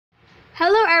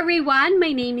Hello everyone,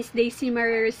 my name is Daisy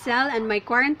Marie Rosel and my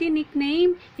quarantine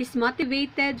nickname is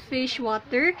Motivated Fish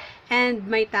Water. And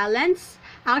my talents,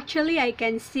 actually I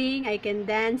can sing, I can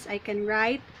dance, I can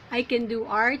write, I can do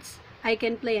arts, I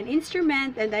can play an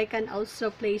instrument, and I can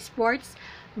also play sports,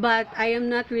 but I am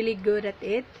not really good at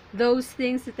it. Those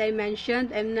things that I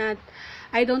mentioned,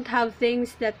 I don't have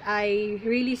things that I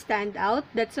really stand out.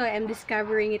 That's why I'm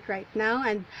discovering it right now,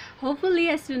 and hopefully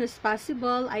as soon as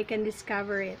possible I can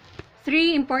discover it.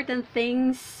 Three important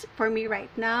things for me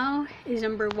right now is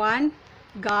number one,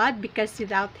 God, because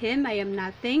without Him, I am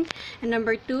nothing. And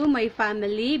number two, my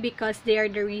family, because they are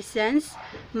the reasons,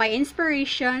 my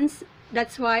inspirations.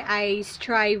 That's why I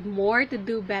strive more to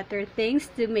do better things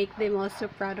to make them also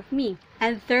proud of me.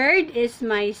 And third is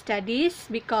my studies,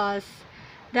 because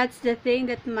that's the thing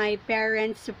that my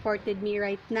parents supported me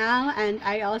right now, and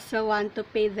I also want to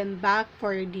pay them back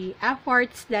for the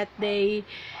efforts that they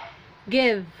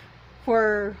give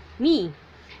for me.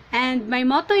 And my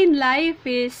motto in life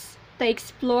is to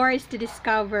explore is to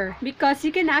discover, because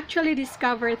you can actually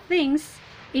discover things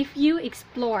if you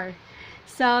explore.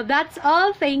 So that's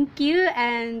all. Thank you,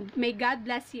 and may God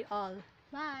bless you all.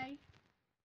 Bye.